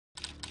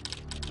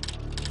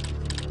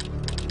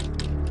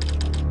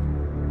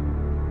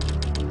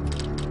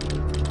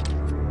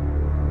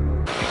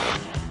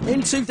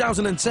In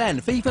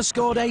 2010, FIFA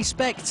scored a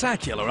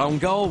spectacular own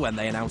goal when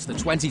they announced the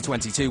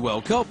 2022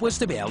 World Cup was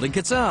to be held in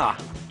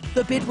Qatar.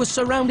 The bid was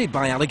surrounded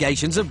by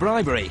allegations of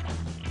bribery,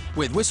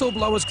 with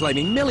whistleblowers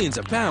claiming millions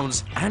of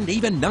pounds and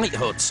even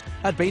knighthoods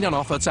had been on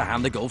offer to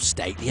hand the Gulf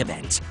state the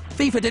event.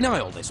 FIFA deny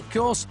all this, of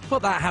course,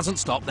 but that hasn't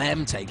stopped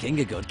them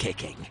taking a good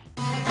kicking.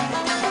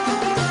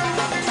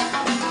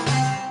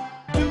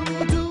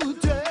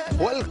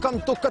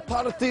 Welcome to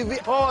Qatar TV.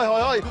 Oi,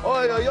 oi,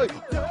 oi, oi, oi.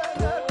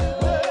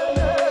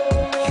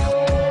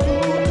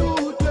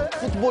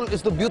 Football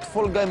is the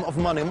beautiful game of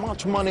money.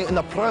 Much money in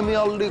the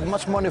Premier League,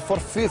 much money for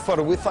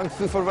FIFA. We thank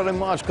FIFA very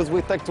much because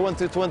we take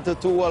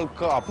 2022 World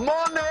Cup.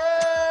 Money!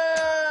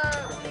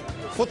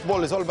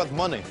 Football is all about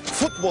money.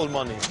 Football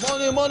money.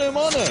 Money, money,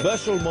 money.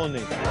 Special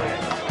money.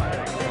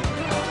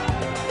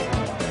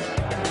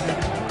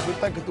 We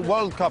take the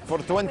World Cup for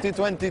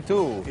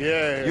 2022.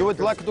 Yeah. You would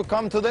like to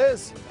come to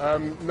this?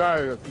 No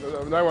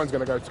one's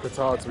going to go to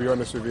Qatar, to be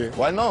honest with you.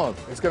 Why not?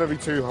 It's going to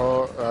be too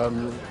hot.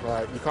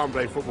 You can't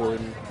play football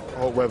in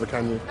hot weather,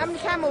 can you? How many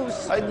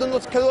camels? I do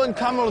not kill in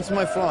camels,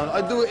 my friend.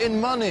 I do it in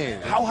money.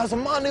 How has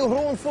money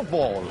ruined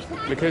football?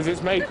 Because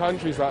it's made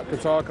countries like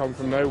Qatar come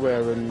from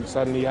nowhere and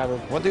suddenly have a...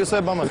 What do you say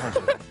about my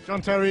country?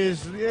 John Terry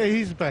is, yeah,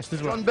 he's the best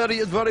as well. John Berry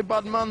is very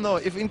bad man, though.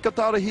 If in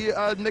Qatar he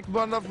nicked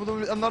one of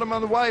another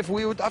man's wife,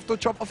 we would have to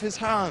chop off his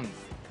hand.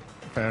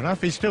 Fair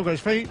enough, he's still got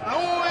his feet.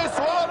 Luis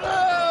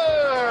Suarez!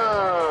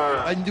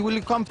 And will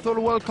you come to the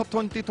World Cup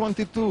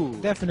 2022?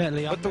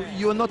 Definitely. But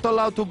you're not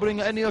allowed to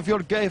bring any of your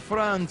gay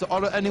friends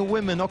or any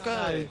women,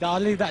 okay? No, I'll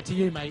leave that to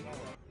you, mate.